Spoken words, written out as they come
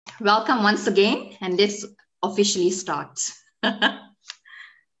Welcome once again, and this officially starts. Can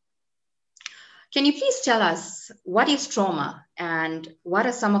you please tell us what is trauma and what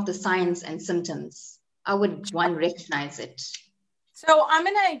are some of the signs and symptoms? How would one recognize it? So I'm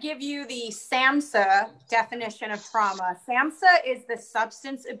going to give you the SAMHSA definition of trauma. SAMHSA is the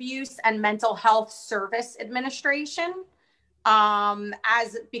Substance Abuse and Mental Health Service Administration.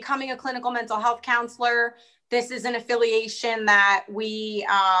 As becoming a clinical mental health counselor, this is an affiliation that we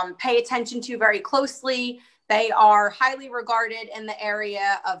pay attention to very closely. They are highly regarded in the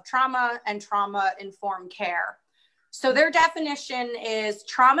area of trauma and trauma-informed care. So their definition is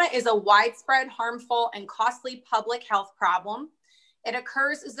trauma is a widespread, harmful, and costly public health problem. It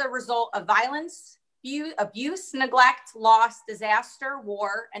occurs as a result of violence, abuse, neglect, loss, disaster,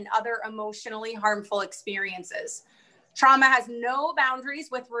 war, and other emotionally harmful experiences. Trauma has no boundaries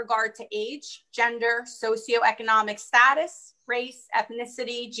with regard to age, gender, socioeconomic status, race,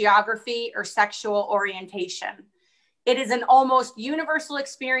 ethnicity, geography, or sexual orientation. It is an almost universal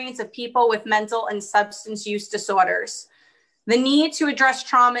experience of people with mental and substance use disorders. The need to address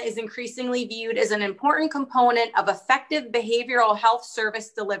trauma is increasingly viewed as an important component of effective behavioral health service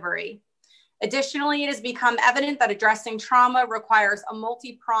delivery. Additionally, it has become evident that addressing trauma requires a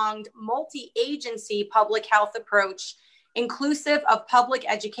multi-pronged, multi-agency public health approach, inclusive of public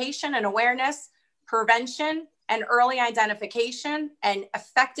education and awareness, prevention and early identification, and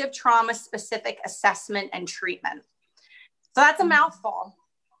effective trauma-specific assessment and treatment. So that's a mouthful.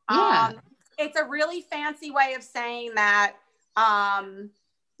 Yeah. It's a really fancy way of saying that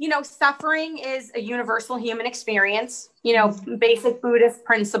suffering is a universal human experience, basic Buddhist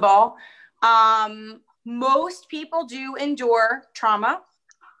principle. Most people do endure trauma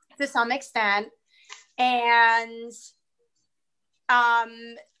to some extent. And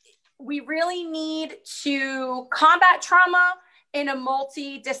we really need to combat trauma in a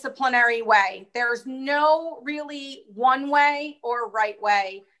multidisciplinary way. There's no really one way or right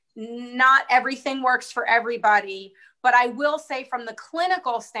way. Not everything works for everybody. But I will say from the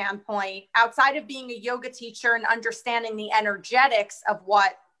clinical standpoint, outside of being a yoga teacher and understanding the energetics of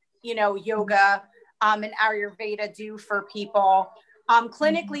what, yoga and Ayurveda do for people,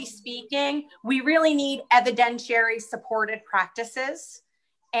 clinically speaking, we really need evidentiary supported practices.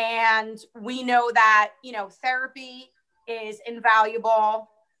 And we know that, therapy is invaluable.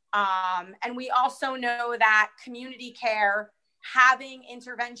 And we also know that community care, having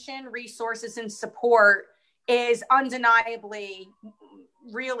intervention, resources, and support is undeniably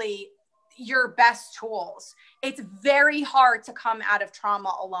really your best tools. It's very hard to come out of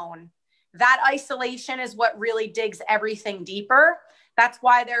trauma alone. That isolation is what really digs everything deeper. That's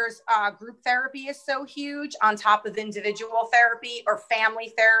why there's group therapy is so huge on top of individual therapy or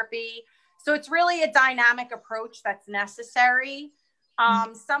family therapy. So it's really a dynamic approach that's necessary.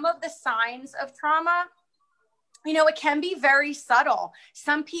 Some of the signs of trauma, it can be very subtle.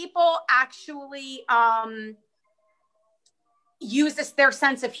 Some people actually use their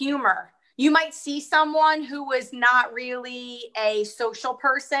sense of humor. You might see someone who was not really a social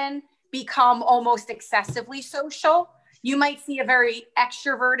person become almost excessively social. You might see a very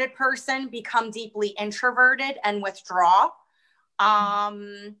extroverted person become deeply introverted and withdraw.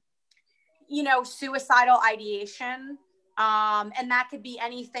 Suicidal ideation. And that could be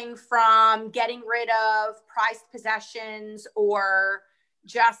anything from getting rid of prized possessions or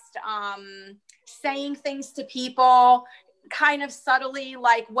just saying things to people kind of subtly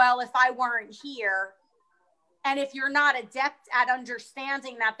like, well, if I weren't here. And if you're not adept at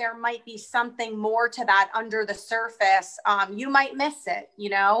understanding that there might be something more to that under the surface, you might miss it,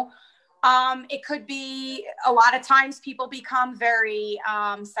 It could be a lot of times people become very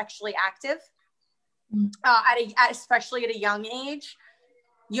sexually active. Especially at a young age.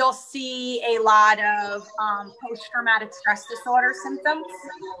 You'll see a lot of post-traumatic stress disorder symptoms.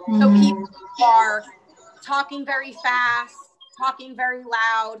 So people are talking very fast, talking very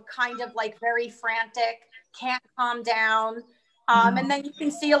loud, kind of like very frantic, can't calm down. And then you can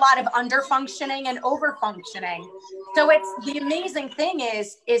see a lot of underfunctioning and overfunctioning. So the amazing thing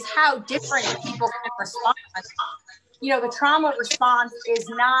is how different people can respond. The trauma response is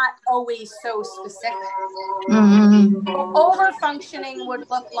not always so specific. Overfunctioning would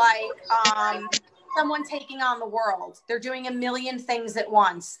look like someone taking on the world. They're doing a million things at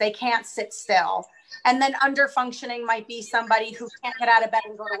once. They can't sit still. And then underfunctioning might be somebody who can't get out of bed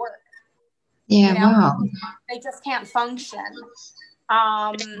and go to work. Yeah, wow. They just can't function.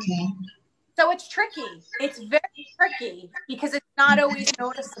 Okay. So it's tricky. It's very tricky because it's not always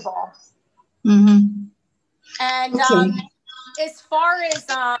noticeable. And as far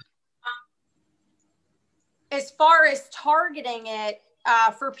as targeting it,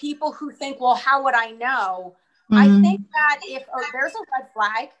 for people who think, well, how would I know? I think that if there's a red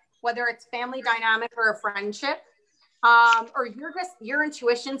flag, whether it's family dynamic or a friendship, or your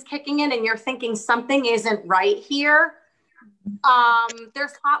intuition's kicking in and you're thinking something isn't right here,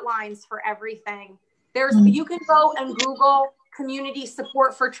 there's hotlines for everything. You can go and Google community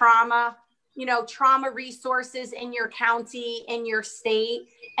support for trauma, trauma resources in your county, in your state,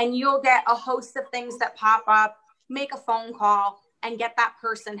 and you'll get a host of things that pop up. Make a phone call and get that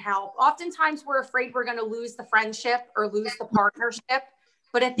person help. Oftentimes we're afraid we're going to lose the friendship or lose the partnership,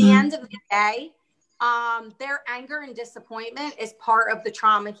 but at the end of the day, their anger and disappointment is part of the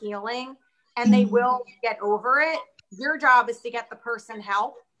trauma healing, and they will get over it. Your job is to get the person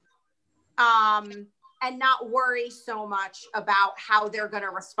help, and not worry so much about how they're going to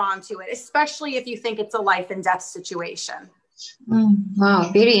respond to it, especially if you think it's a life and death situation.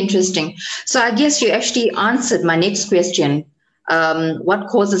 Wow, very interesting. So I guess you actually answered my next question. What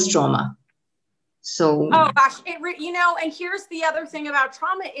causes trauma? So, oh gosh, and here's the other thing about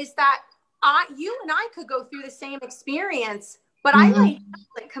trauma is that you and I could go through the same experience, but I might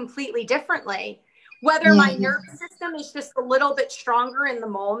handle it completely differently. Whether my nervous system is just a little bit stronger in the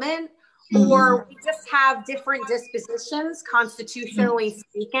moment, or we just have different dispositions, constitutionally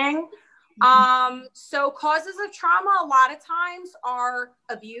speaking. So causes of trauma a lot of times are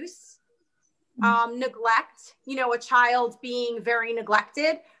abuse, neglect, a child being very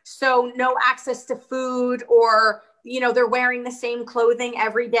neglected. So no access to food, or, they're wearing the same clothing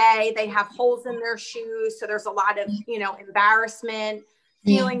every day. They have holes in their shoes. So there's a lot of, embarrassment,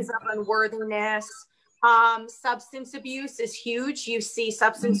 feelings of unworthiness. Substance abuse is huge. You see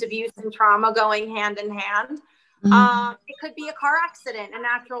substance abuse and trauma going hand in hand. It could be a car accident, a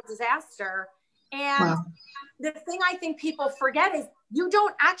natural disaster. And the thing I think people forget is you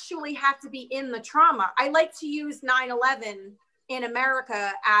don't actually have to be in the trauma. I like to use 9/11 in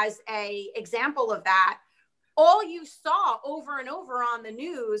America as an example of that. All you saw over and over on the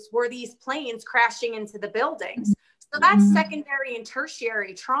news were these planes crashing into the buildings. So that's secondary and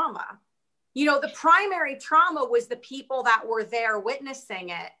tertiary trauma. The primary trauma was the people that were there witnessing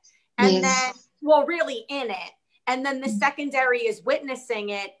it. And then, really in it. And then the secondary is witnessing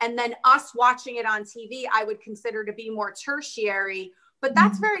it. And then us watching it on TV, I would consider to be more tertiary, but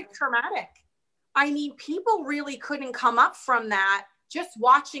that's very traumatic. I mean, people really couldn't come up from that just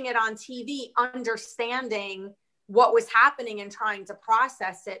watching it on TV, understanding what was happening and trying to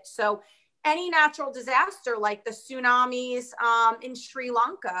process it. So any natural disaster like the tsunamis in Sri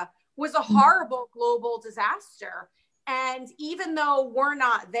Lanka was a horrible global disaster. And even though we're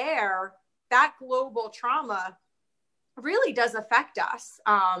not there, that global trauma really does affect us,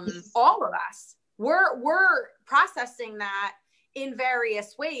 all of us. We're processing that in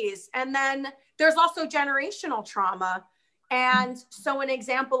various ways. And then there's also generational trauma. And so an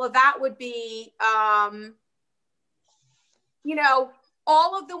example of that would be,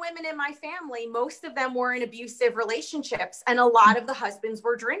 all of the women in my family, most of them were in abusive relationships, and a lot of the husbands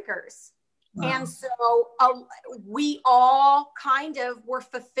were drinkers. And so we all kind of were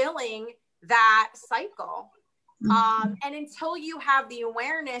fulfilling that cycle. And until you have the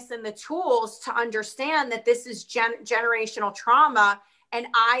awareness and the tools to understand that this is generational trauma, and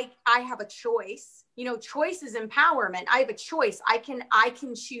I have a choice, choice is empowerment. I have a choice. I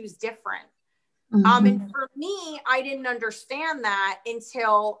can choose different. And for me, I didn't understand that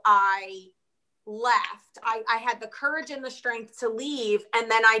until I left. I had the courage and the strength to leave.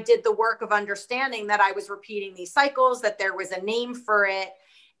 And then I did the work of understanding that I was repeating these cycles, that there was a name for it,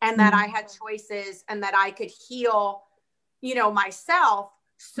 and that I had choices, and that I could heal, myself,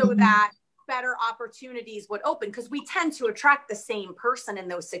 so that better opportunities would open. Because we tend to attract the same person in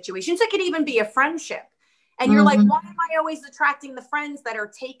those situations. It could even be a friendship. And you're like, why am I always attracting the friends that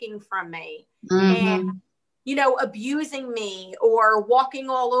are taking from me and, abusing me or walking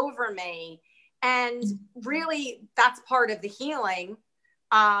all over me? And really, that's part of the healing.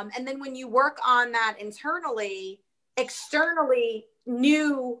 And then when you work on that internally, externally,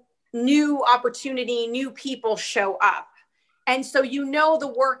 new opportunity, new people show up. And so,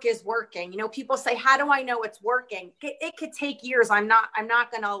 the work is working. People say, how do I know it's working? It could take years. I'm not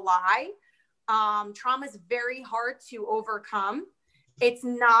going to lie. Trauma is very hard to overcome. It's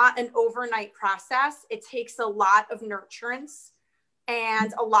not an overnight process. It takes a lot of nurturance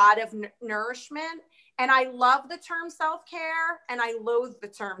and a lot of nourishment. And I love the term self-care, and I loathe the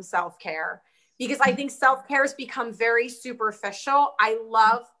term self-care, because I think self-care has become very superficial. I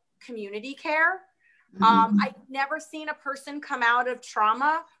love community care. I've never seen a person come out of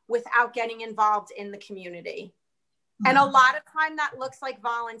trauma without getting involved in the community. And a lot of time that looks like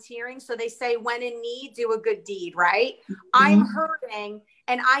volunteering. So they say, when in need, do a good deed, right? I'm hurting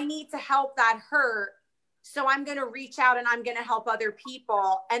and I need to help that hurt. So I'm going to reach out and I'm going to help other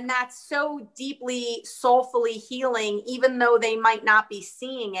people. And that's so deeply, soulfully healing, even though they might not be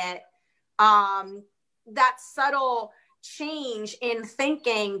seeing it. That subtle change in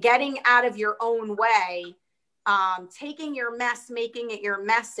thinking, getting out of your own way, taking your mess, making it your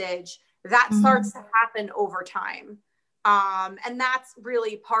message, that starts to happen over time. And that's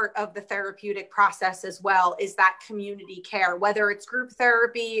really part of the therapeutic process as well, is that community care, whether it's group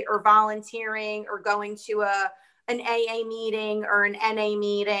therapy or volunteering or going to an AA meeting or an NA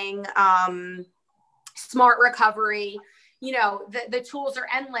meeting, smart recovery. You know, the tools are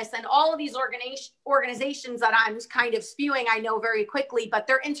endless, and all of these organizations that I'm kind of spewing, I know very quickly, but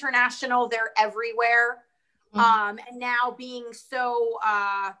they're international, they're everywhere. And now being so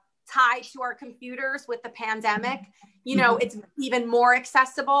tied to our computers with the pandemic, you know, it's even more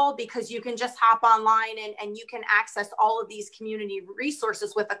accessible because you can just hop online and you can access all of these community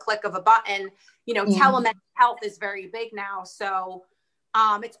resources with a click of a button. You know, telemental health is very big now. So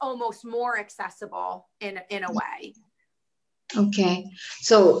it's almost more accessible in a way. Okay.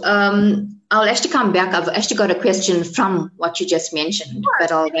 So I'll actually come back. I've actually got a question from what you just mentioned,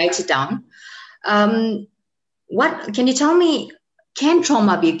 but I'll write it down. What can you tell me? Can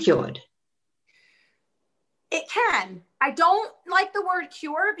trauma be cured? It can. I don't like the word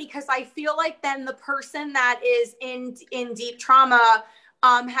cure because I feel like then the person that is in deep trauma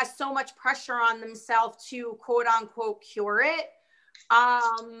has so much pressure on themselves to quote unquote cure it.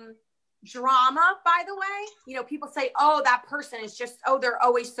 Drama, by the way, you know, people say, oh, that person is just, oh, they're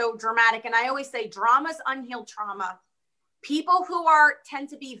always so dramatic. And I always say drama's unhealed trauma. People who tend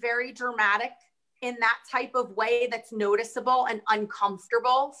to be very dramatic in that type of way that's noticeable and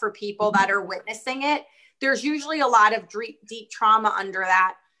uncomfortable for people that are witnessing it, there's usually a lot of deep trauma under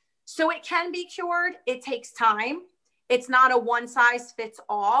that. So it can be cured. It takes time. It's not a one size fits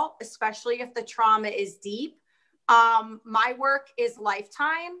all, especially if the trauma is deep. My work is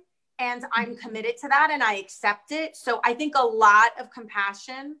lifetime and I'm committed to that and I accept it. So I think a lot of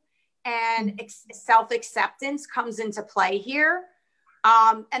compassion and self-acceptance comes into play here.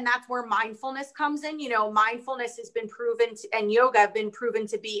 And that's where mindfulness comes in. You know, mindfulness has been proven and yoga have been proven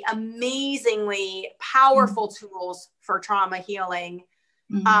to be amazingly powerful tools for trauma healing.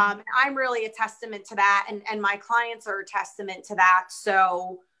 I'm really a testament to that. And my clients are a testament to that.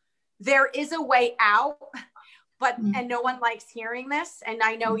 So there is a way out, but, and no one likes hearing this. And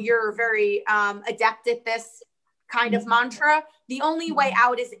I know you're very adept at this kind of mantra. The only way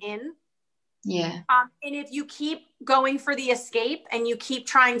out is in. Yeah. And if you keep going for the escape and you keep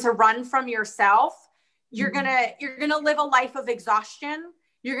trying to run from yourself, you're gonna live a life of exhaustion.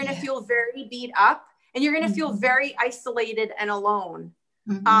 You're gonna feel very beat up and you're gonna feel very isolated and alone.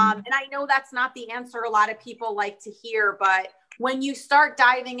 And I know that's not the answer a lot of people like to hear, but when you start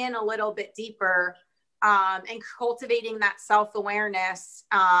diving in a little bit deeper and cultivating that self-awareness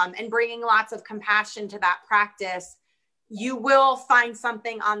and bringing lots of compassion to that practice, you will find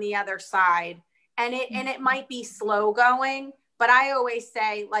something on the other side. And it might be slow going, but I always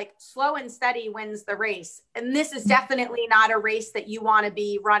say like slow and steady wins the race. And this is definitely not a race that you want to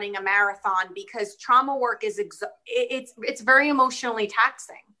be running a marathon, because trauma work is, it's very emotionally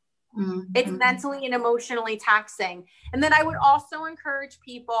taxing. It's mentally and emotionally taxing. And then I would also encourage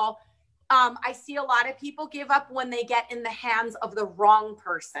people, I see a lot of people give up when they get in the hands of the wrong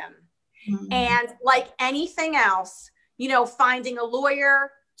person. And like anything else, you know, finding a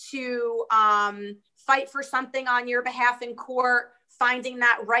lawyer to fight for something on your behalf in court, finding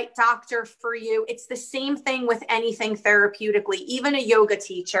that right doctor for you. It's the same thing with anything therapeutically, even a yoga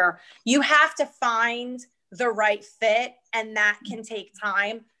teacher. You have to find the right fit, and that can take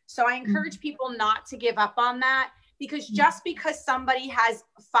time. So I encourage people not to give up on that, because just because somebody has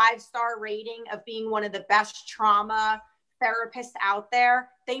a 5-star rating of being one of the best trauma therapists out there,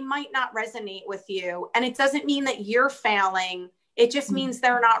 they might not resonate with you. And it doesn't mean that you're failing. It just means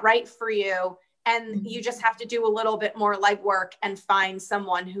they're not right for you. And you just have to do a little bit more legwork and find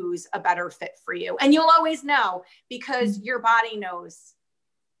someone who's a better fit for you. And you'll always know, because your body knows.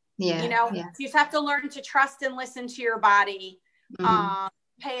 You know, you just have to learn to trust and listen to your body.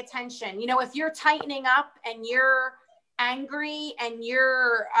 Pay attention. You know, if you're tightening up and you're angry and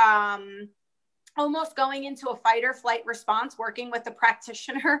you're almost going into a fight or flight response working with a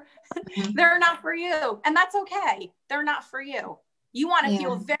practitioner, they're not for you. And that's okay. They're not for you. You want to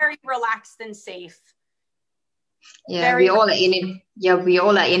feel very relaxed and safe. We all are energy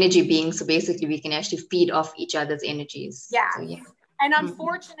beings. So basically we can actually feed off each other's energies. Yeah. So, And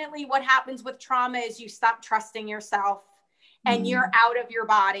unfortunately, what happens with trauma is you stop trusting yourself and you're out of your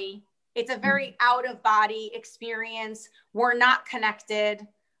body. It's a very out of body experience. We're not connected.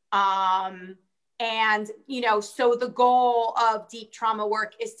 And, you know, so the goal of deep trauma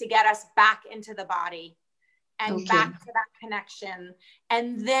work is to get us back into the body and back to that connection.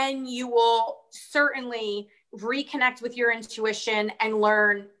 And then you will certainly reconnect with your intuition and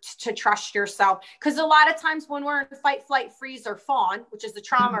learn to trust yourself. Because a lot of times when we're in fight, flight, freeze, or fawn, which is the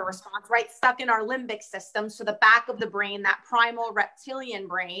trauma response, right? Stuck in our limbic system. So the back of the brain, that primal reptilian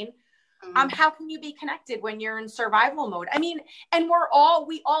brain, how can you be connected when you're in survival mode? I mean, and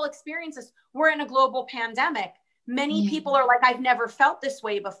we all experience this. We're in a global pandemic. Many people are like, I've never felt this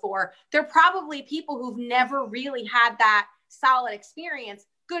way before. They're probably people who've never really had that solid experience.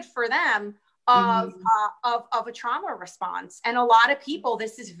 Good for them of a trauma response. And a lot of people,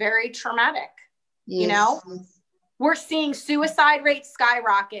 this is very traumatic. You know, we're seeing suicide rates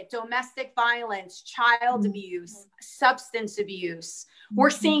skyrocket, domestic violence, child abuse, substance abuse. We're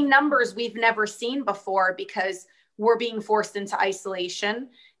seeing numbers we've never seen before because we're being forced into isolation.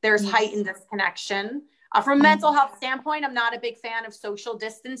 There's heightened disconnection. From a mental health standpoint, I'm not a big fan of social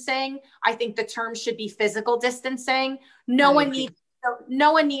distancing. I think the term should be physical distancing. No one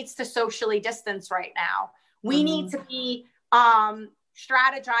needs to socially distance right now. We need to be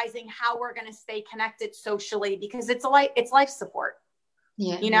strategizing how we're going to stay connected socially, because it's life support.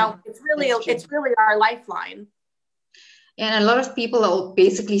 It's really our lifeline. And a lot of people are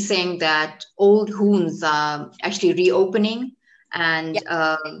basically saying that old wounds are actually reopening, and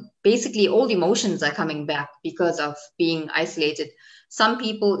basically old emotions are coming back because of being isolated. Some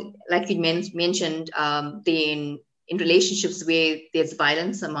people, like you mentioned, they in relationships where there's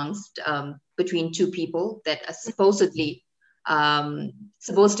violence amongst between two people that are supposedly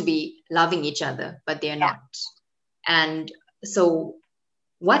supposed to be loving each other, but they're not. And so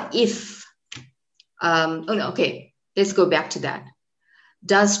what if let's go back to that.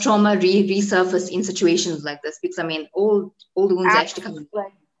 Does trauma resurface in situations like this? Because I mean, old wounds actually come.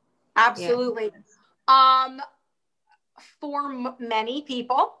 Absolutely. For many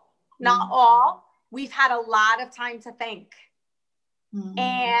people, not all, we've had a lot of time to think.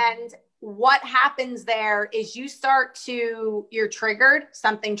 And what happens there is you're triggered,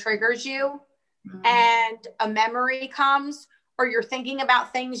 something triggers you, and a memory comes, or you're thinking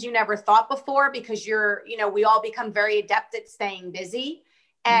about things you never thought before, because we all become very adept at staying busy.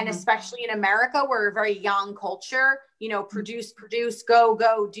 And especially in America, we're a very young culture, produce,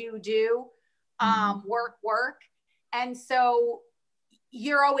 go, do, work. And so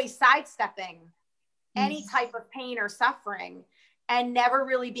you're always sidestepping any type of pain or suffering and never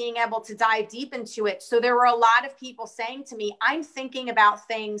really being able to dive deep into it. So there were a lot of people saying to me, I'm thinking about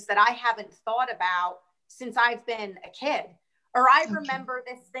things that I haven't thought about since I've been a kid. Or I remember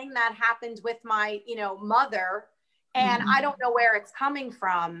this thing that happened with my, mother, and I don't know where it's coming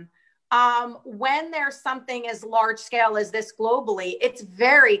from. When there's something as large scale as this globally, it's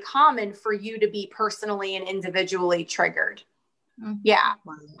very common for you to be personally and individually triggered. Yeah.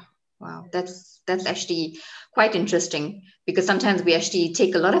 Wow. That's actually quite interesting, because sometimes we actually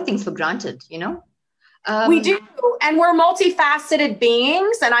take a lot of things for granted, We do. And we're multifaceted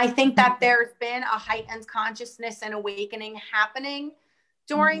beings. And I think that there's been a heightened consciousness and awakening happening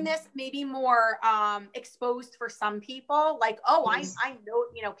during this, maybe more exposed for some people. Like, I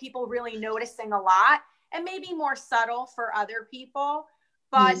know, people really noticing a lot, and maybe more subtle for other people.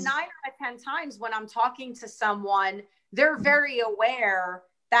 But 9 out of 10 times when I'm talking to someone, they're very aware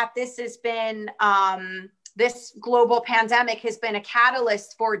that this has been, this global pandemic has been a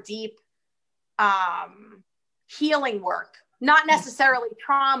catalyst for deep healing work, not necessarily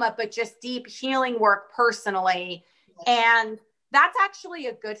trauma, but just deep healing work personally. And that's actually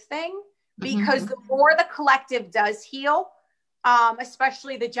a good thing, because the more the collective does heal,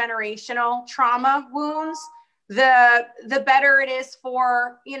 especially the generational trauma wounds, the better it is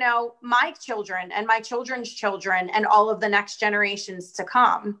for, my children and my children's children and all of the next generations to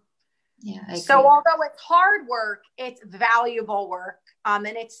come. Yeah. I agree. So although it's hard work, it's valuable work, and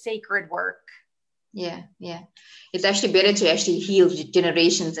it's sacred work. Yeah. It's actually better to actually heal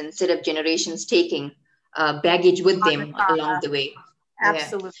generations instead of generations taking baggage with them along the way.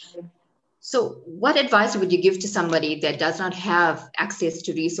 Absolutely. Yeah. So what advice would you give to somebody that does not have access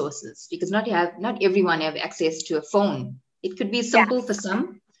to resources? Because not everyone have access to a phone. It could be simple for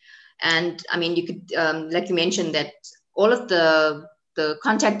some. And I mean, you could, like you mentioned, that all of the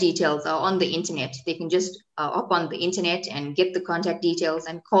contact details are on the internet. They can just up on the internet and get the contact details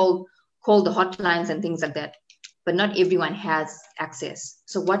and call the hotlines and things like that. But not everyone has access.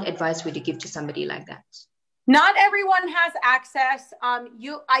 So what advice would you give to somebody like that? Not everyone has access.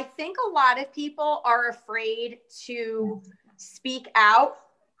 I think a lot of people are afraid to speak out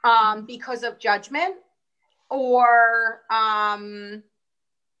because of judgment or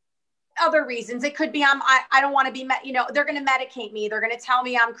other reasons. It could be I don't want to be, they're going to medicate me. They're going to tell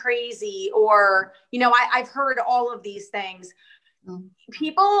me I'm crazy, or, I've heard all of these things.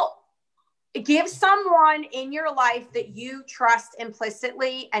 People, give someone in your life that you trust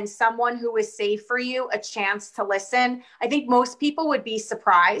implicitly and someone who is safe for you a chance to listen. I think most people would be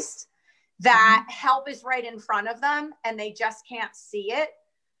surprised that help is right in front of them and they just can't see it.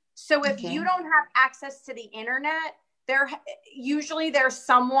 So if you don't have access to the internet, there's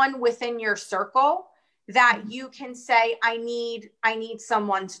someone within your circle that you can say, I need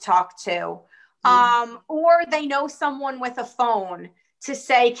someone to talk to. Or they know someone with a phone to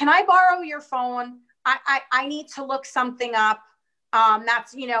say, can I borrow your phone? I need to look something up.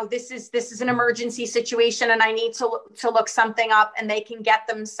 That's, this is an emergency situation and I need to look something up, and they can get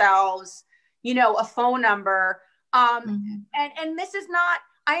themselves, a phone number. And this is not,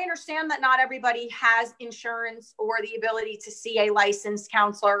 I understand that not everybody has insurance or the ability to see a licensed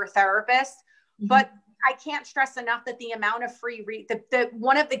counselor or therapist, but I can't stress enough that the amount of free,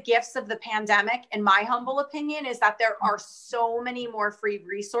 one of the gifts of the pandemic, in my humble opinion, is that there are so many more free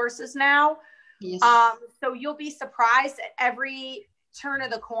resources now. Yes. So you'll be surprised at every turn of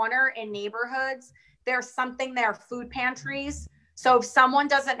the corner in neighborhoods. There's something there, food pantries. So if someone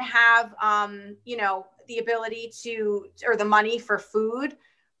doesn't have, the ability or the money for food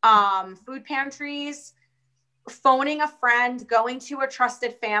pantries, phoning a friend, going to a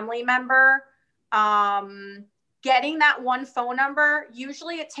trusted family member, getting that one phone number.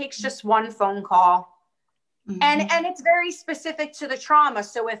 Usually it takes just one phone call. And it's very specific to the trauma.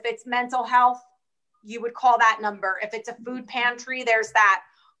 So if it's mental health, you would call that number. If it's a food pantry, there's that.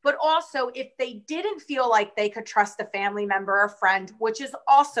 But also if they didn't feel like they could trust a family member or friend, which is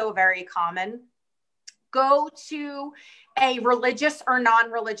also very common, go to a religious or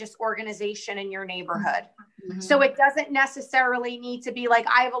non-religious organization in your neighborhood. So it doesn't necessarily need to be like,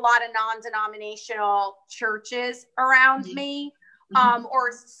 I have a lot of non-denominational churches around me,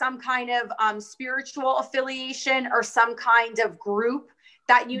 or some kind of spiritual affiliation or some kind of group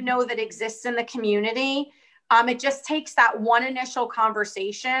that that exists in the community. It just takes that one initial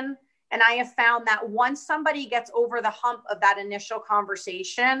conversation. And I have found that once somebody gets over the hump of that initial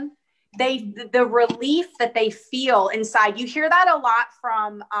conversation, the relief that they feel inside, you hear that a lot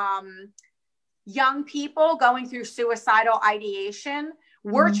from young people going through suicidal ideation.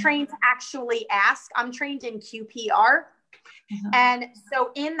 We're trained to actually ask. I'm trained in QPR. And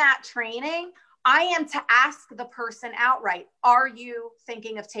so in that training, I am to ask the person outright, are you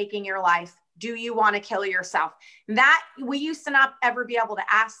thinking of taking your life? Do you want to kill yourself? That we used to not ever be able to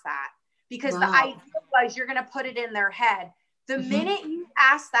ask that, because the idea was you're going to put it in their head. The minute you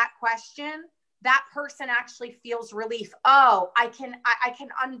ask that question, that person actually feels relief. Oh, I can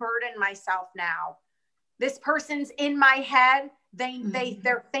unburden myself now. This person's in my head.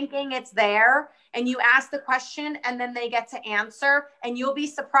 They're thinking it's there, and you ask the question and then they get to answer, and you'll be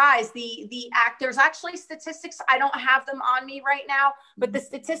surprised. There's actually statistics. I don't have them on me right now, but the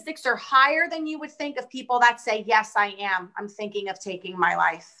statistics are higher than you would think of people that say, yes, I am. I'm thinking of taking my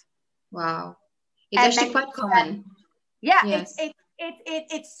life. Wow. It's actually quite common. Yeah, yes.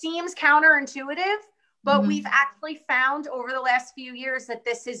 It seems counterintuitive, but we've actually found over the last few years that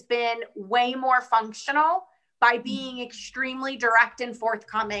this has been way more functional by being extremely direct and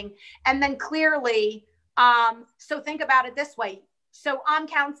forthcoming. And then clearly, so think about it this way. So I'm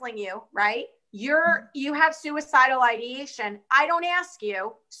counseling you, right? You have suicidal ideation. I don't ask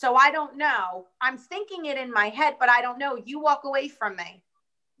you, so I don't know. I'm thinking it in my head, but I don't know. You walk away from me.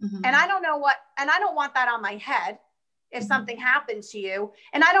 And I don't know and I don't want that on my head if something happens to you,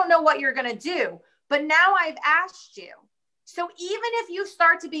 and I don't know what you're going to do, but now I've asked you. So even if you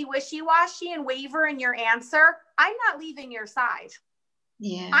start to be wishy-washy and waver in your answer, I'm not leaving your side.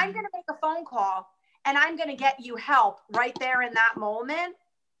 Yeah. I'm going to make a phone call and I'm going to get you help right there in that moment.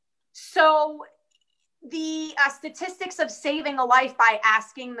 So the statistics of saving a life by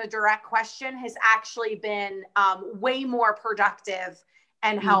asking the direct question has actually been way more productive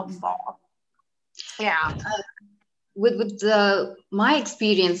and helpful. Yeah. With my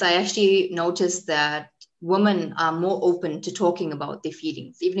experience, I actually noticed that women are more open to talking about their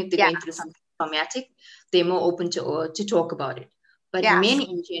feelings. Even if they're going through something traumatic, they're more open to talk about it. But men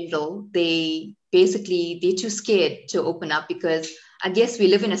in general, they're too scared to open up, because I guess we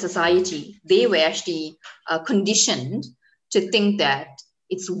live in a society. They were actually conditioned to think that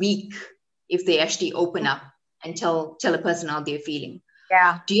it's weak if they actually open up and tell a person how they're feeling.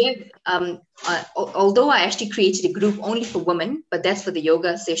 Yeah. Do you have, although I actually created a group only for women, but that's for the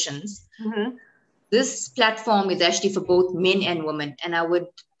yoga sessions. Mm-hmm. This platform is actually for both men and women. And I would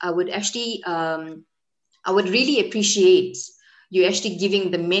actually, I would really appreciate you actually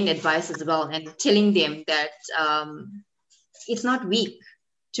giving the men advice as well and telling them that it's not weak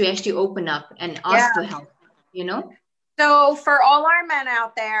to actually open up and Yeah. ask for help, you know? So for all our men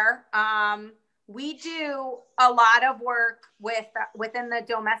out there, we do a lot of work within the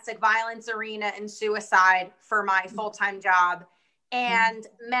domestic violence arena and suicide for my full-time job. And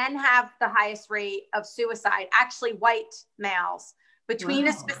men have the highest rate of suicide, actually white males between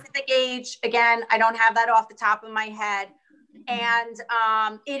a specific age. Again, I don't have that off the top of my head. And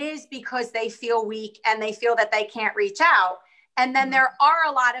it is because they feel weak and they feel that they can't reach out. And then there are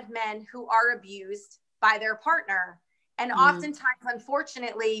a lot of men who are abused by their partner. And oftentimes,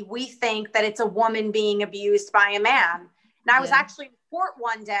 unfortunately, we think that it's a woman being abused by a man. And I was actually in court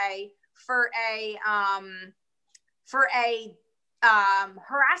one day for a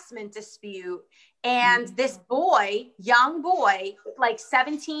harassment dispute. And this boy, young boy, like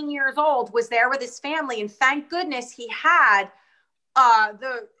 17 years old, was there with his family. And thank goodness he had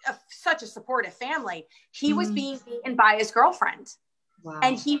such a supportive family. He was being beaten by his girlfriend. Wow.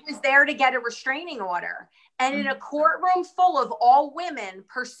 And he was there to get a restraining order. And in a courtroom full of all women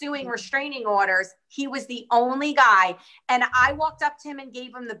pursuing restraining orders, he was the only guy. And I walked up to him and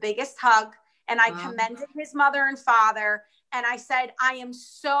gave him the biggest hug. And I commended his mother and father. And I said, I am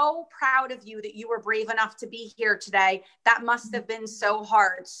so proud of you that you were brave enough to be here today. That must have been so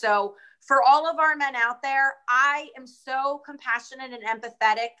hard. So for all of our men out there, I am so compassionate and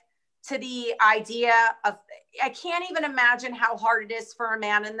empathetic to the idea of, I can't even imagine how hard it is for a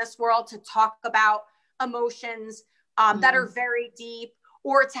man in this world to talk about emotions that are very deep,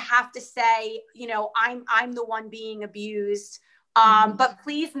 or to have to say, you know, I'm the one being abused. But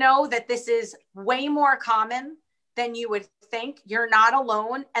please know that this is way more common than you would think. You're not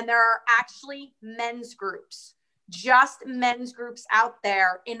alone. And there are actually men's groups, just men's groups out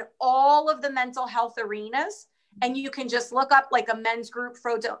there in all of the mental health arenas. And you can just look up like a men's group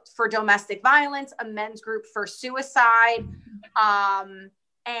for domestic violence, a men's group for suicide.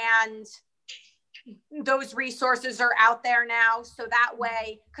 And those resources are out there now. So that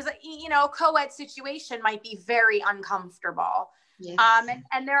way, because, you know, a co-ed situation might be very uncomfortable. Yes.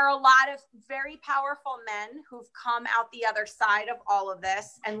 And there are a lot of very powerful men who've come out the other side of all of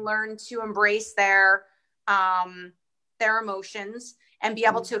this and learned to embrace their emotions and be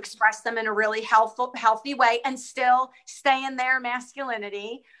able to express them in a really healthy way and still stay in their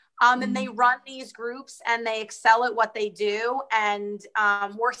masculinity. And they run these groups and they excel at what they do. And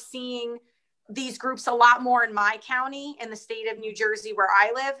we're seeing these groups a lot more in my county, in the state of New Jersey, where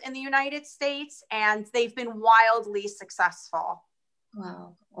I live in the United States. And they've been wildly successful.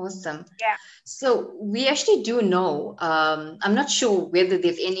 Wow. Awesome. Yeah. So we actually do know, I'm not sure whether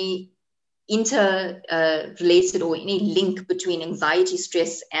there's any related or any link between anxiety,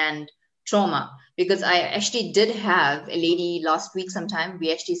 stress, and trauma, because I actually did have a lady last week sometime.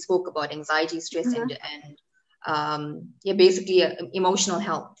 We actually spoke about anxiety, stress, and basically emotional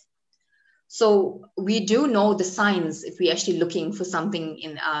health. So we do know the signs if we're actually looking for something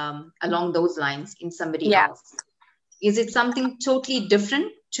in along those lines in somebody else. Is it something totally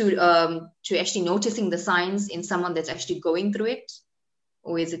different to actually noticing the signs in someone that's actually going through it?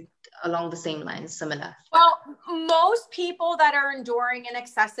 Or is it along the same lines, similar? Well, most people that are enduring an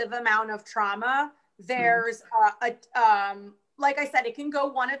excessive amount of trauma, there's like I said, it can go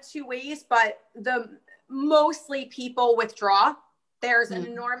one of two ways, but mostly people withdraw. There's an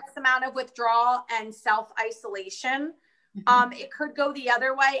enormous amount of withdrawal and self-isolation. It could go the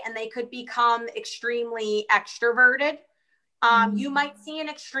other way and they could become extremely extroverted. You might see an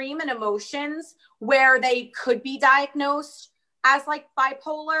extreme in emotions where they could be diagnosed as like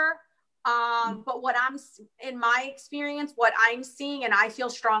bipolar. But in my experience, what I'm seeing and I feel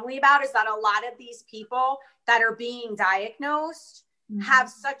strongly about is that a lot of these people that are being diagnosed have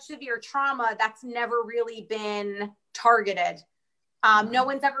such severe trauma that's never really been targeted. No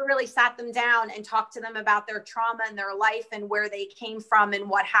one's ever really sat them down and talked to them about their trauma and their life and where they came from and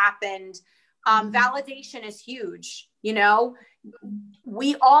what happened. Validation is huge. You know,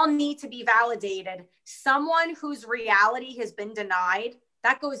 we all need to be validated. Someone whose reality has been denied,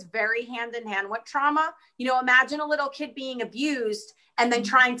 that goes very hand in hand with trauma. You know, imagine a little kid being abused and then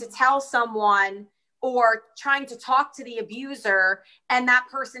trying to tell someone or trying to talk to the abuser, and that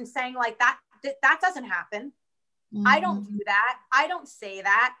person saying like that doesn't happen. I don't do that. I don't say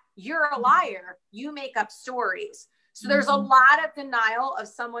that. You're a liar. You make up stories. So there's a lot of denial of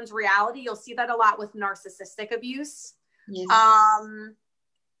someone's reality. You'll see that a lot with narcissistic abuse. Yes.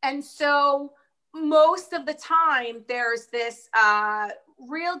 And so most of the time there's this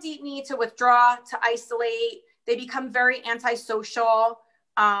real deep need to withdraw, to isolate. They become very antisocial.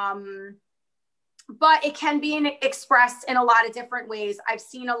 But it can be expressed in a lot of different ways. I've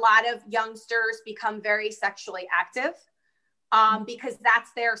seen a lot of youngsters become very sexually active because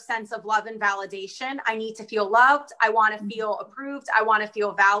that's their sense of love and validation. I need to feel loved. I want to feel approved. I want to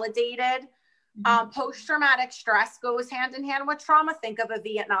feel validated. Post-traumatic stress goes hand in hand with trauma. Think of a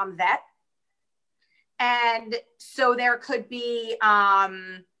Vietnam vet. And so there could be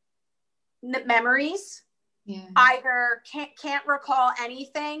memories. Yeah. Either can't recall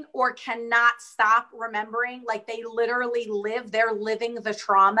anything or cannot stop remembering. Like they literally they're living the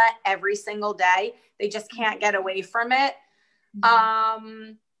trauma every single day. They just can't get away from it.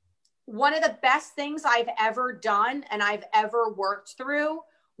 One of the best things I've ever done and I've ever worked through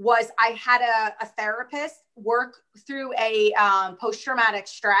was I had a therapist work through a post-traumatic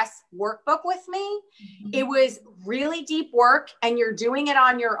stress workbook with me. It was really deep work and you're doing it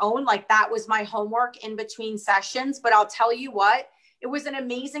on your own. Like that was my homework in between sessions. But I'll tell you what, it was an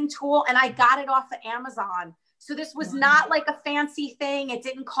amazing tool and I got it off of Amazon. So this was not like a fancy thing. It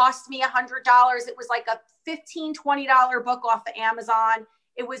didn't cost me $100. It was like a $15, $20 book off of Amazon.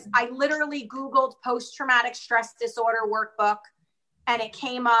 I literally Googled post-traumatic stress disorder workbook. And it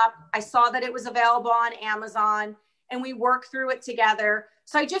came up. I saw that it was available on Amazon and we worked through it together.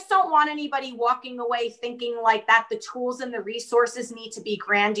 So I just don't want anybody walking away thinking like that the tools and the resources need to be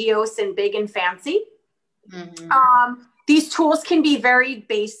grandiose and big and fancy. These tools can be very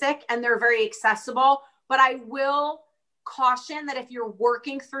basic and they're very accessible, but I will caution that if you're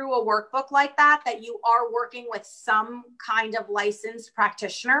working through a workbook like that you are working with some kind of licensed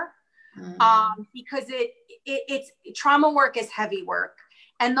practitioner. Because it's trauma work is heavy work.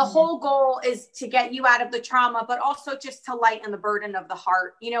 And the whole goal is to get you out of the trauma, but also just to lighten the burden of the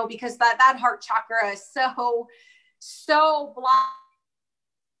heart, because that heart chakra is so blocked.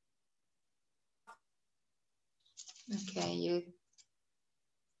 Okay,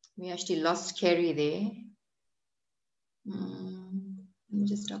 we actually lost Kerry there. Let me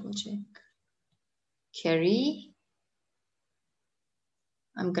just double check. Kerry?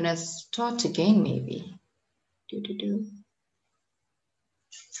 I'm gonna start again, maybe.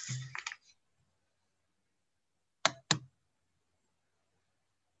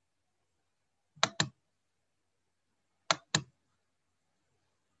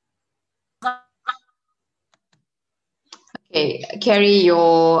 Okay, Kerry,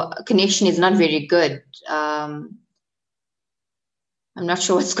 your connection is not very good. I'm not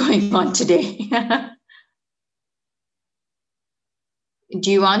sure what's going on today. Do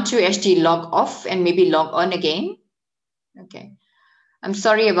you want to actually log off and maybe log on again? Okay. I'm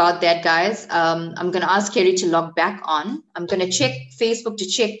sorry about that, guys. I'm going to ask Kerry to log back on. I'm going to check Facebook to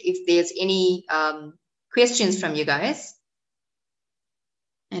check if there's any questions from you guys.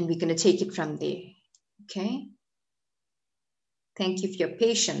 And we're going to take it from there. Okay. Thank you for your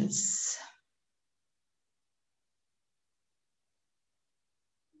patience.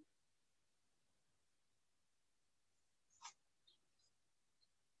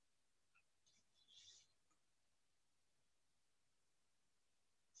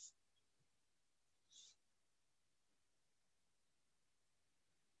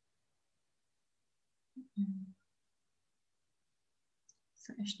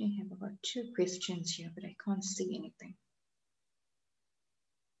 So I actually have about 2 questions here, but I can't see anything.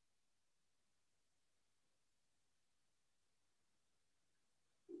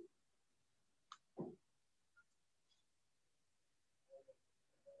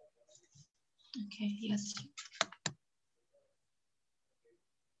 Okay, yes.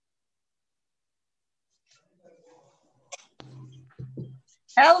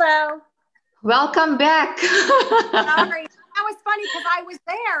 Hello. Welcome back. Sorry. That was funny because I was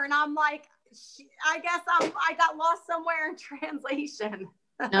there and I'm like, I guess I got lost somewhere in translation.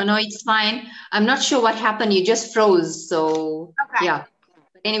 No, it's fine. I'm not sure what happened. You just froze. So okay. Yeah.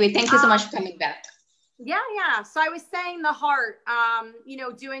 But anyway, thank you so much for coming back. Yeah. So I was saying the heart,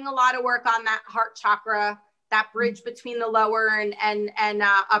 doing a lot of work on that heart chakra, that bridge between the lower and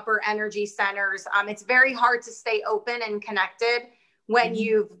upper energy centers. It's very hard to stay open and connected when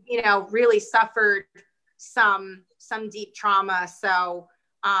you've, really suffered some deep trauma. So,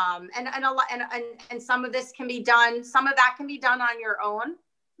 and some of this can be done, some of that can be done on your own.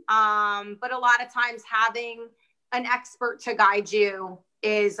 But a lot of times having an expert to guide you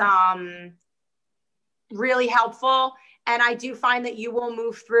is, really helpful. And I do find that you will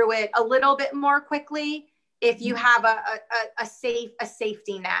move through it a little bit more quickly if you have a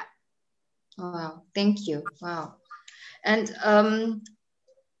safety net. Wow. Thank you. Wow. And,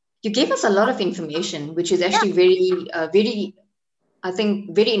 You gave us a lot of information, which is Yeah, actually very, I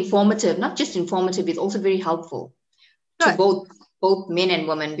think, very informative. Not just informative, it's also very helpful to good. both men and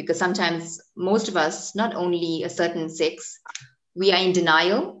women, because sometimes most of us, not only a certain sex, we are in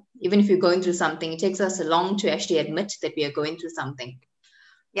denial. Even if you're going through something, it takes us long to actually admit that we are going through something.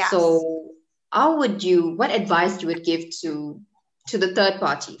 Yes. So, what advice you would give to the third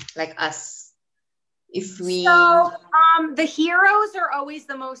party like us, if we? So the heroes are always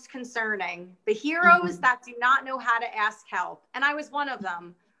the most concerning. The heroes Mhm, that do not know how to ask help. And I was one of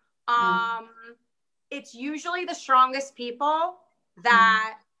them. mhm, Um, it's usually the strongest people mhm,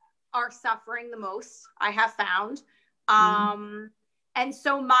 that are suffering the most, I have found. mhm, And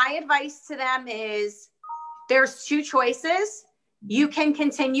so my advice to them is there's two choices. You can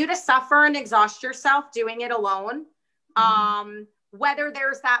continue to suffer and exhaust yourself doing it alone. mhm, Whether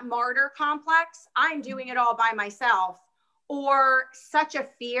there's that martyr complex, I'm doing it all by myself, or such a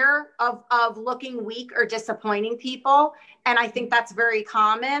fear of looking weak or disappointing people. And I think that's very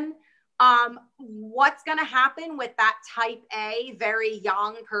common. What's going to happen with that type A, very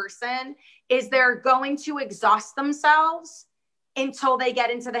young person is they're going to exhaust themselves until they get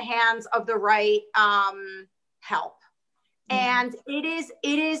into the hands of the right help. yeah, And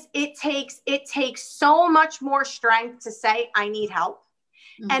it takes so much more strength to say I need help.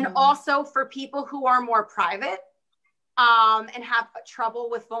 And mhm, also for people who are more private and have trouble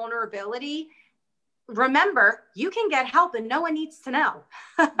with vulnerability, remember, you can get help and no one needs to know.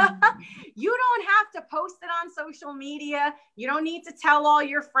 mhm, You don't have to post it on social media. You don't need to tell all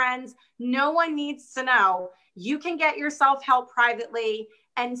your friends. No one needs to know. You can get yourself help privately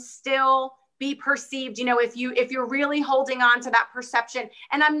and still be perceived, if you're really holding on to that perception.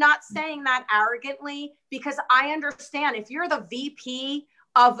 And I'm not saying that arrogantly, because I understand if you're the VP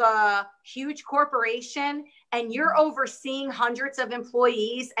of a huge corporation and you're overseeing hundreds of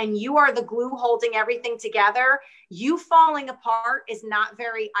employees and you are the glue holding everything together, you falling apart is not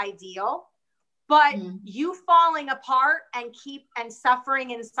very ideal. But mhm, you falling apart and suffering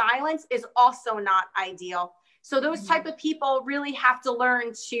in silence is also not ideal. So those type of people really have to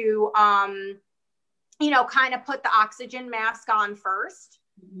learn to kind of put the oxygen mask on first.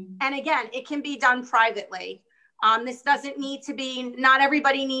 mhm, And again, it can be done privately. This doesn't need to be, not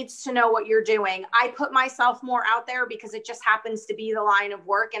everybody needs to know what you're doing. I put myself more out there because it just happens to be the line of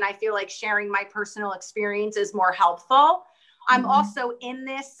work. And I feel like sharing my personal experience is more helpful. I'm mhm, also in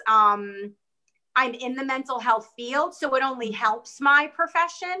this, I'm in the mental health field. So it only helps my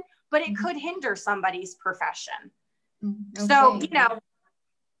profession, but it mhm, could hinder somebody's profession. mhm. So, Okay.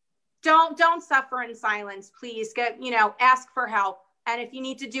 don't suffer in silence. Please ask for help. And if you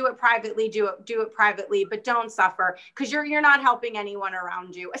need to do it privately, do it privately, but don't suffer, because you're not helping anyone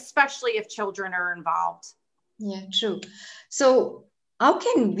around you, especially if children are involved. Yeah, true. So, how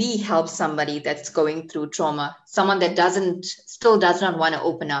can we help somebody that's going through trauma? Someone that still does not want to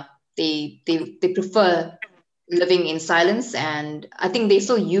open up. They prefer living in silence, and I think they're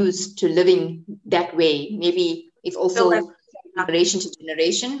so used to living that way. Maybe it's Deliver. also generation to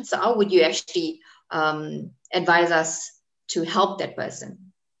generation. So, how would you actually advise us to help that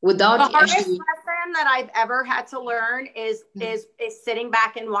person The without hardest actually? lesson that I've ever had to learn is Mm, is is sitting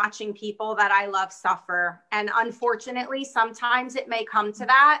back and watching people that I love suffer. And unfortunately, sometimes it may come to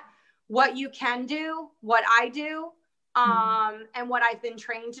that. What you can do, what I do, mm, and what I've been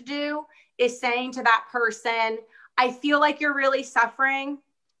trained to do is saying to that person, I feel like you're really suffering.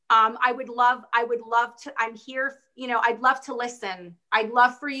 I would love to, I'm here, I'd love to listen. I'd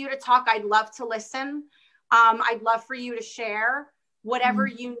love for you to talk. I'd love to listen. I'd love for you to share whatever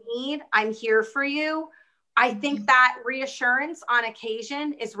mm, you need. I'm here for you. I think that reassurance on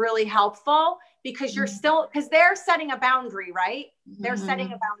occasion is really helpful, because mm, because they're setting a boundary, right? They're setting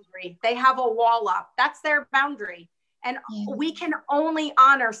a mm, boundary. They have a wall up. That's their boundary. And yeah, we can only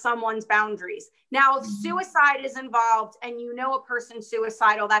honor someone's boundaries. Now, if mm, suicide is involved and a person's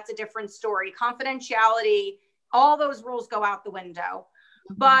suicidal, that's a different story. Confidentiality, all those rules go out the window.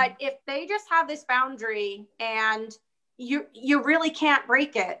 But mm, if they just have this boundary and you really can't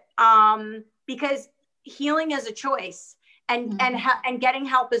break it, because healing is a choice, mm, and getting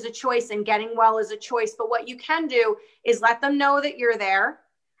help is a choice, and getting well is a choice. But what you can do is let them know that you're there.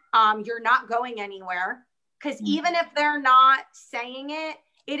 You're not going anywhere, because mm, even if they're not saying it,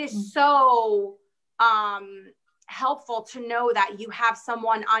 it mm, is so helpful to know that you have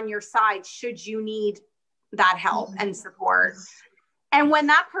someone on your side should you need that help mm. and support. Yes. And when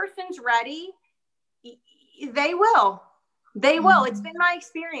that person's ready, they will. They will. It's been Mm, my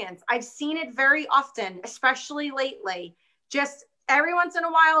experience. I've seen it very often, especially lately. Just every once in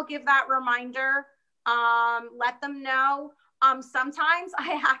a while, give that reminder. Let them know. Sometimes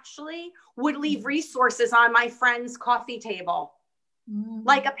I actually would leave resources on my friend's coffee table,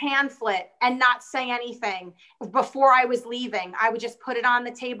 like a pamphlet, and not say anything before I was leaving. I would just put it on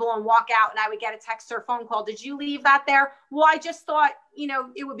the table and walk out, and I would get a text or phone call. Did you leave that there? Well, I just thought,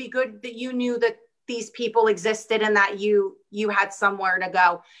 it would be good that you knew that these people existed and that you had somewhere to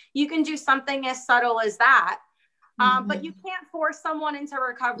go. You can do something as subtle as that. But you can't force someone into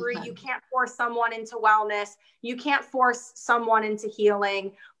recovery. You can't force someone into wellness. You can't force someone into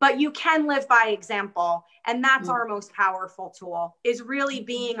healing, but you can live by example. And that's our most powerful tool, is really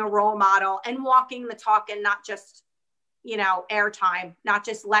being a role model and walking the talk, and not just, airtime, not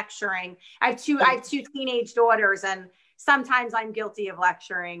just lecturing. I have two teenage daughters, and sometimes I'm guilty of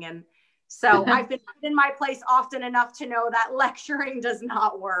lecturing. And so I've been in my place often enough to know that lecturing does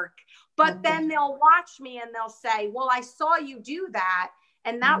not work. But then they'll watch me and they'll say, well, I saw you do that,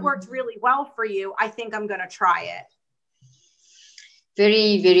 and that worked really well for you. I think I'm going to try it.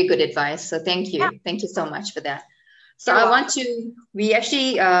 Very, very good advice. So thank you. Yeah. Thank you so much for that. So we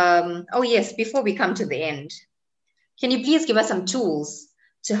actually, oh yes, before we come to the end, can you please give us some tools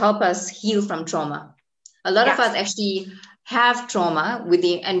to help us heal from trauma? A lot of us actually have trauma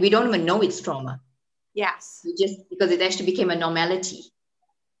and we don't even know it's trauma. Yes. Because it actually became a normality.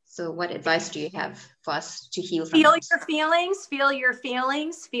 So what advice do you have for us to heal from? Feel your feelings, feel your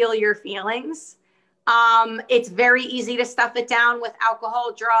feelings, feel your feelings. It's very easy to stuff it down with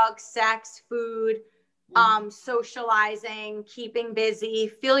alcohol, drugs, sex, food, socializing, keeping busy.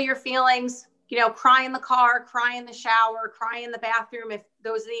 Feel your feelings, cry in the car, cry in the shower, cry in the bathroom. If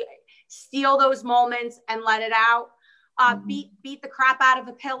steal those moments and let it out. Beat the crap out of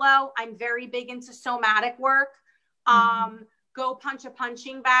a pillow. I'm very big into somatic work. Go punch a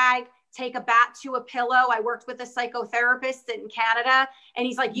punching bag, take a bat to a pillow. I worked with a psychotherapist in Canada, and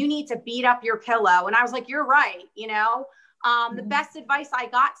he's like, you need to beat up your pillow. And I was like, you're right. The best advice I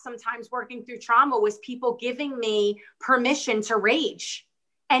got sometimes working through trauma was people giving me permission to rage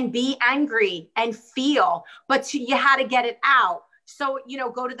and be angry and feel, but you had to get it out. So,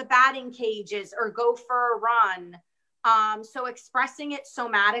 go to the batting cages or go for a run. So expressing it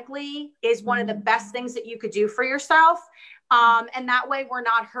somatically is one of the best things that you could do for yourself. And that way we're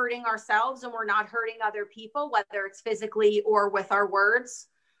not hurting ourselves and we're not hurting other people, whether it's physically or with our words.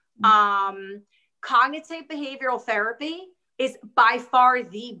 Cognitive behavioral therapy is by far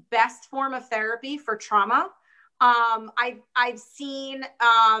the best form of therapy for trauma. I've seen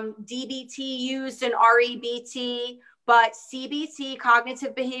DBT used in REBT, but CBT,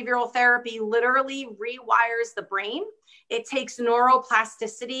 cognitive behavioral therapy, literally rewires the brain. It takes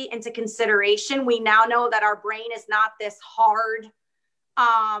neuroplasticity into consideration. We now know that our brain is not this hard,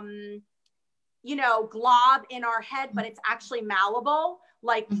 glob in our head, but it's actually malleable,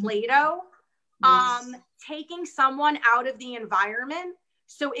 like Play-Doh. Taking someone out of the environment.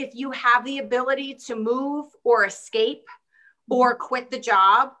 So if you have the ability to move or escape or quit the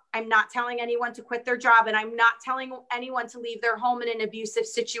job, I'm not telling anyone to quit their job, and I'm not telling anyone to leave their home in an abusive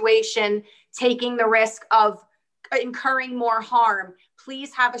situation, taking the risk of incurring more harm.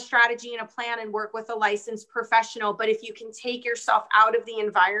 Please have a strategy and a plan and work with a licensed professional. But if you can take yourself out of the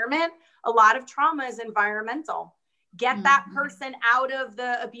environment, a lot of trauma is environmental. Get that person out of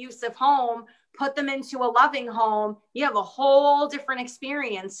the abusive home, put them into a loving home. You have a whole different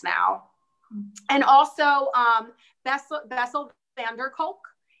experience now. And also, Bessel van der Kolk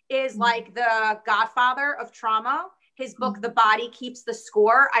is like the godfather of trauma. His book, The Body Keeps the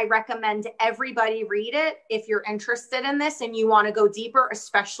Score. I recommend everybody read it if you're interested in this and you want to go deeper,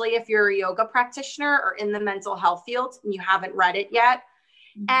 especially if you're a yoga practitioner or in the mental health field and you haven't read it yet.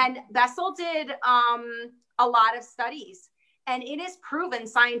 And Bessel did a lot of studies, and it is proven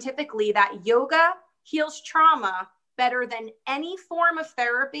scientifically that yoga heals trauma better than any form of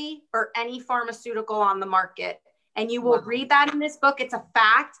therapy or any pharmaceutical on the market. And you will read that in this book. It's a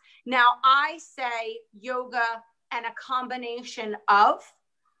fact. Now, I say yoga and a combination of,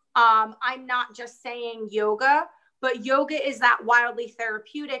 I'm not just saying yoga, but yoga is that wildly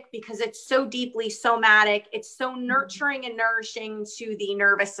therapeutic because it's so deeply somatic. It's so nurturing and nourishing to the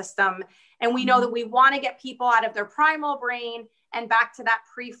nervous system. And we know that we want to get people out of their primal brain and back to that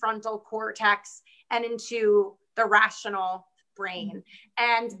prefrontal cortex and into the rational brain.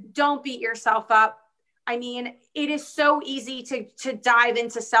 And don't beat yourself up. I mean, it is so easy to dive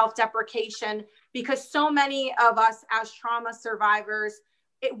into self-deprecation because so many of us as trauma survivors,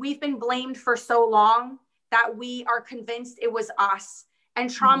 we've been blamed for so long that we are convinced it was us. And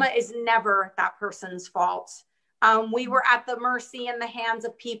trauma is never that person's fault. We were at the mercy and the hands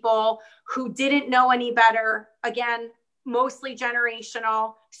of people who didn't know any better. Again, mostly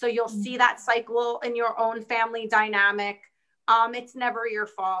generational. So you'll see that cycle in your own family dynamic. It's never your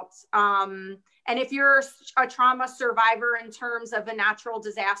fault. And if you're a trauma survivor in terms of a natural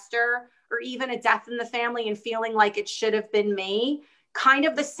disaster or even a death in the family and feeling like it should have been me, kind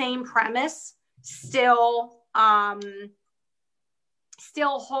of the same premise still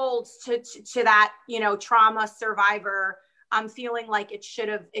holds to that, trauma survivor. I'm feeling like it should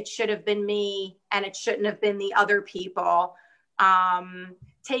have been me and it shouldn't have been the other people.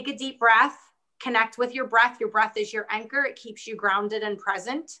 Take a deep breath, connect with your breath. Your breath is your anchor. It keeps you grounded and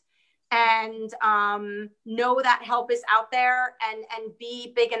present. And know that help is out there, and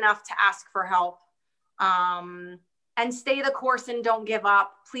be big enough to ask for help. And stay the course and don't give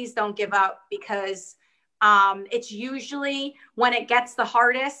up. Please don't give up, because it's usually when it gets the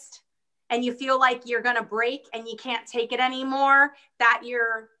hardest and you feel like you're going to break and you can't take it anymore, that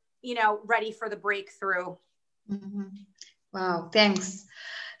you're, ready for the breakthrough. Mm-hmm. Wow. Thanks.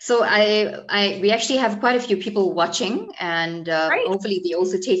 So we actually have quite a few people watching, and hopefully they're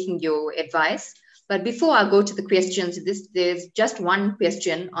also taking your advice. But before I go to the questions, there's just one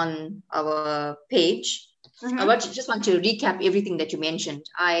question on our page. Mm-hmm. I just want to recap everything that you mentioned.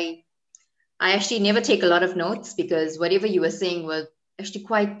 I actually never take a lot of notes, because whatever you were saying was actually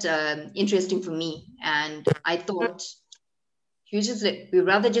quite interesting for me. And I thought we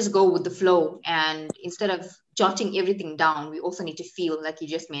rather just go with the flow, and instead of jotting everything down, we also need to feel, like you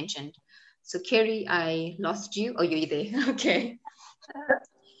just mentioned. So Kerry, I lost you. Oh, you're there. Okay.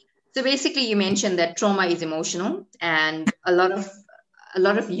 So basically you mentioned that trauma is emotional, and a lot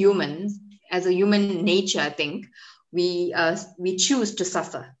of humans, as a human nature, I think we choose to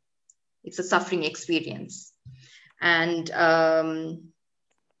suffer. It's a suffering experience. And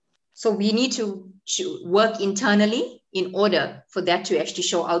so we need to work internally in order for that to actually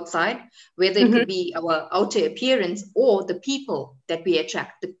show outside, whether it could be our outer appearance or the people that we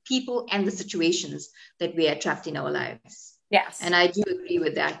attract, the people and the situations that we attract in our lives. Yes. And I do agree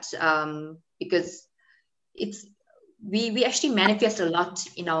with that, because we actually manifest a lot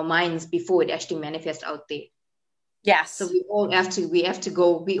in our minds before it actually manifests out there. Yes. So we owe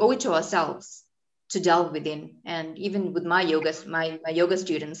it to ourselves to delve within. And even with my yoga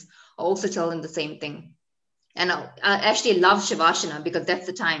students, I also tell them the same thing. And I actually love Shavasana, because that's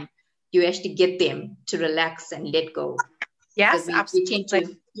the time you actually get them to relax and let go. Yes,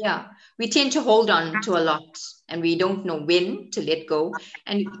 absolutely. We tend to hold on to a lot, and we don't know when to let go.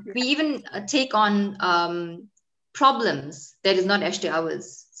 And we even take on problems that is not actually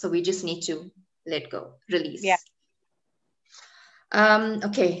ours. So we just need to let go, release. Yeah.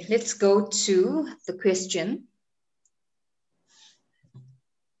 Okay, let's go to the question.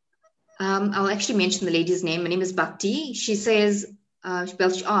 I'll actually mention the lady's name. My name is Bhakti. She says,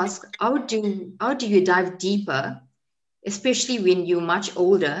 she asks, how do you dive deeper, especially when you're much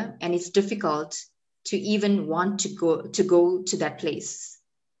older and it's difficult to even want to go to that place?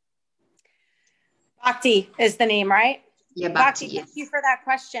 Bhakti is the name, right? Yeah, Bhakti. Thank you for that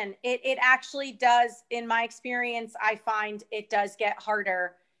question. It actually does, in my experience, I find it does get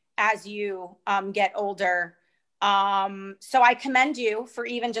harder as you get older. So I commend you for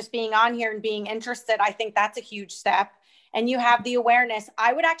even just being on here and being interested. I think that's a huge step. And you have the awareness.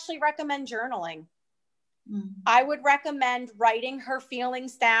 I would actually recommend journaling. I would recommend writing her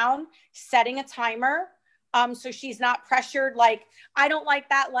feelings down, setting a timer. So she's not pressured. Like, I don't like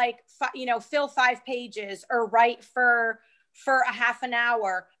that, fill 5 pages or write for a half an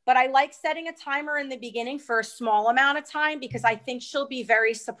hour. But I like setting a timer in the beginning for a small amount of time, because I think she'll be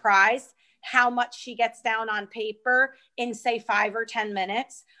very surprised how much she gets down on paper in, say, 5 or 10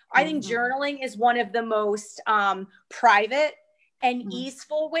 minutes. I think journaling is one of the most private and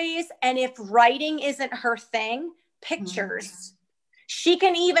easeful ways. And if writing isn't her thing, pictures. She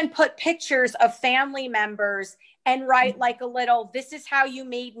can even put pictures of family members and write like a little, this is how you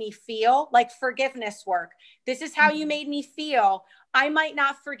made me feel, like forgiveness work. This is how you made me feel. I might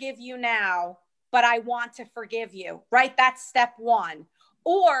not forgive you now, but I want to forgive you, right? That's step 1.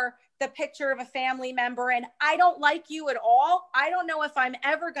 Or the picture of a family member, and I don't like you at all. I don't know if I'm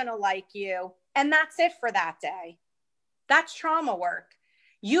ever going to like you. And that's it for that day. That's trauma work.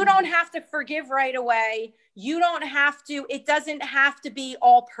 You don't have to forgive right away. It doesn't have to be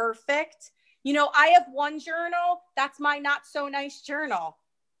all perfect. I have one journal. That's my not so nice journal.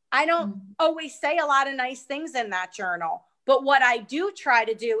 I don't always say a lot of nice things in that journal. But what I do try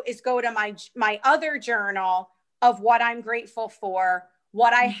to do is go to my other journal of what I'm grateful for,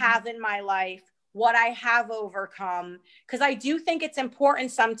 what I have in my life, what I have overcome. Because I do think it's important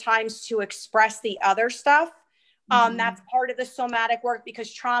sometimes to express the other stuff. That's part of the somatic work,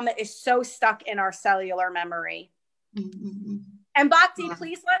 because trauma is so stuck in our cellular memory. And Bhakti,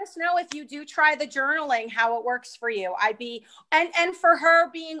 please let us know if you do try the journaling, how it works for you. And for her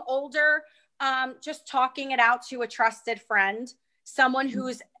being older, just talking it out to a trusted friend, someone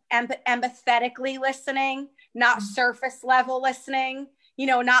who's empathetically listening, not surface level listening,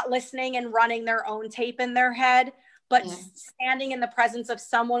 not listening and running their own tape in their head, but standing in the presence of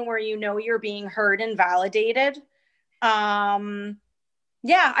someone where you're being heard and validated. I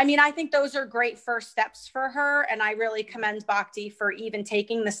think those are great first steps for her. And I really commend Bhakti for even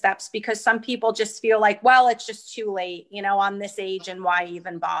taking the steps, because some people just feel like, well, it's just too late, I'm this age and why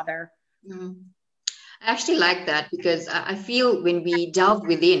even bother? I actually like that, because I feel when we delve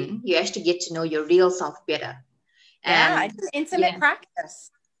within, you actually get to know your real self better. And it's an intimate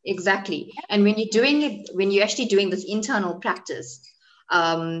practice. Exactly. And when you're actually doing this internal practice,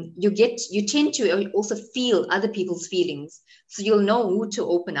 you tend to also feel other people's feelings. So you'll know who to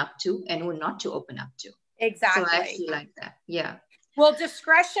open up to and who not to open up to. Exactly. So I actually like that. Yeah. Well,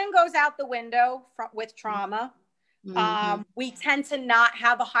 discretion goes out the window with trauma. We tend to not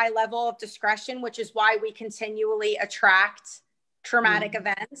have a high level of discretion, which is why we continually attract traumatic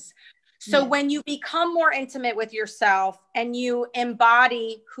events. So when you become more intimate with yourself and you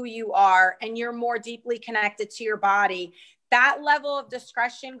embody who you are and you're more deeply connected to your body, that level of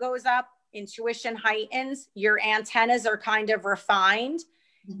discretion goes up, intuition heightens, your antennas are kind of refined,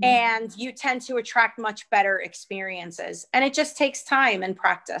 and you tend to attract much better experiences. And it just takes time and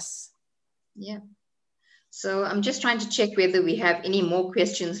practice. Yeah. So I'm just trying to check whether we have any more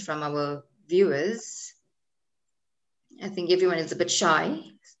questions from our viewers. I think everyone is a bit shy.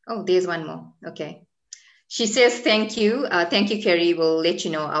 Oh, there's one more. Okay. She says, thank you. Thank you, Kerry. We'll let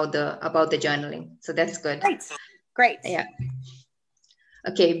you know about the journaling. So that's good. Great. Yeah.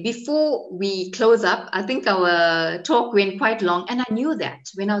 Okay. Before we close up, I think our talk went quite long. And I knew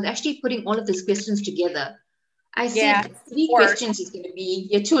that when I was actually putting all of these questions together. I said 3 questions is going to be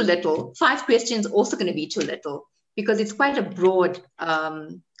too little. 5 questions also going to be too little, because it's quite a broad,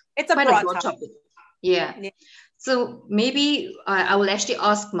 it's a broad topic. Yeah. So maybe I will actually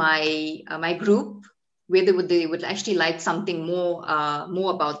ask my group whether they would actually like something more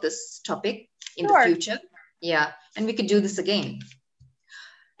about this topic in the future. Yeah, and we could do this again.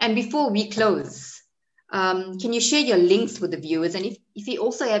 And before we close, can you share your links with the viewers? And if you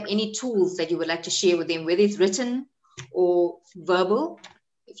also have any tools that you would like to share with them, whether it's written or verbal,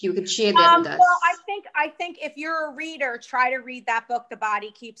 if you could share that with us. Well, I think if you're a reader, try to read that book, The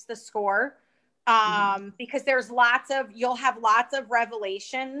Body Keeps the Score, because you'll have lots of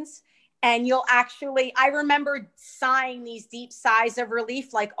revelations, and I remember sighing these deep sighs of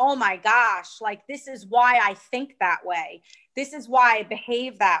relief, like, oh my gosh, like this is why I think that way. This is why I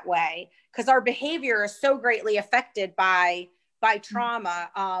behave that way, because our behavior is so greatly affected by trauma.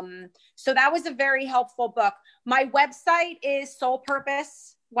 So that was a very helpful book. My website is Soul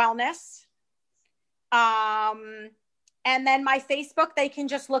Purpose Wellness. And then my Facebook, they can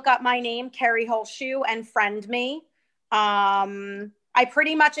just look up my name, Kerry Holzshuh, and friend me. I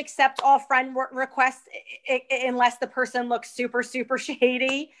pretty much accept all friend requests unless the person looks super, super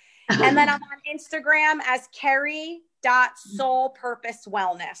shady. And then I'm on Instagram as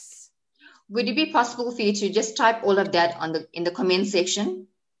Kerry.soulpurposewellness. Would it be possible for you to just type all of that in the comment section?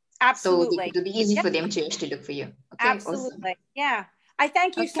 Absolutely. So it'll be easy for them to actually look for you. Okay, absolutely. Awesome. Yeah. I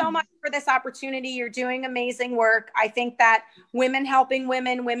thank you so much for this opportunity. You're doing amazing work. I think that women helping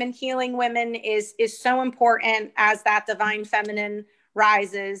women, women healing women is so important as that divine feminine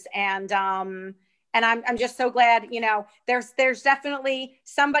rises. And I'm just so glad, there's definitely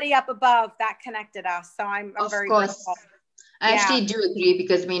somebody up above that connected us. So I'm very grateful. I actually do agree,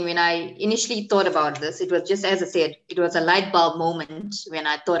 because when I initially thought about this, it was just, as I said, it was a light bulb moment when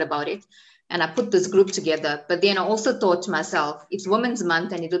I thought about it. And I put this group together. But then I also thought to myself, it's Women's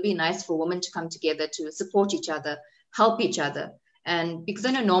Month, and it'll be nice for women to come together to support each other, help each other. And because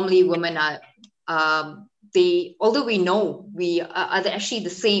I know normally women are, although we know we are actually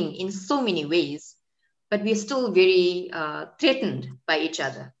the same in so many ways, but we're still very threatened by each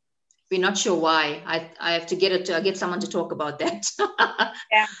other. We're not sure why. I have to get someone to talk about that.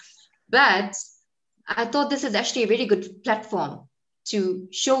 Yeah. But I thought this is actually a very good platform to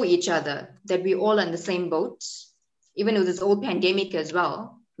show each other that we're all on the same boat. Even with this old pandemic as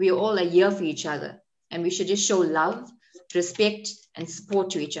well, we all are here for each other, and we should just show love, respect, and support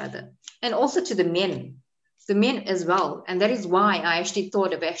to each other. And also to the men as well. And that is why I actually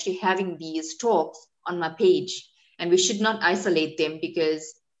thought of actually having these talks on my page. And we should not isolate them,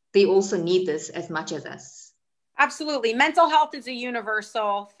 because they also need this as much as us. Absolutely. Mental health is a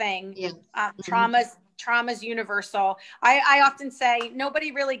universal thing. Yeah. Trauma's universal. I often say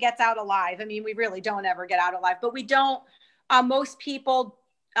nobody really gets out alive. I mean, we really don't ever get out alive, but we don't most people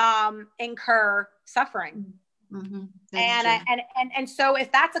incur suffering. Mm-hmm. And so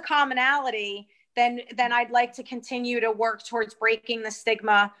if that's a commonality, then I'd like to continue to work towards breaking the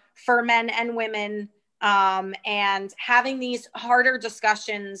stigma for men and women, and having these harder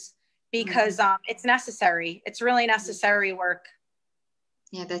discussions, because it's necessary. It's really necessary work.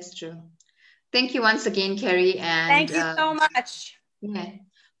 Yeah, that's true. Thank you once again, Kerry. And thank you so much. Yeah.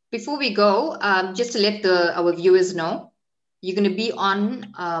 Before we go, just to let our viewers know, you're going to be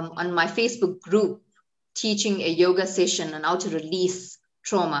on my Facebook group teaching a yoga session on how to release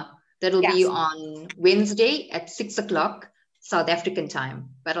trauma. That'll be on Wednesday at 6 o'clock South African time.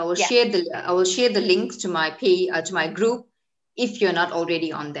 But I will share the links to my to my group if you're not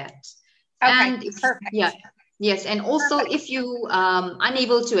already on that. Okay, and perfect. Yeah, yes, and also if you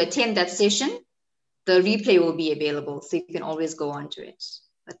unable to attend that session, the replay will be available, so you can always go on to it.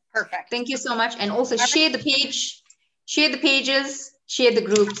 But perfect. Thank you so much, and also share the page, share the pages, share the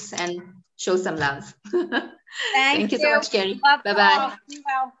groups, and show some love. Thank you so much, Kerry. Bye-bye.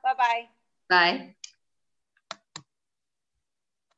 Well, bye-bye. Bye.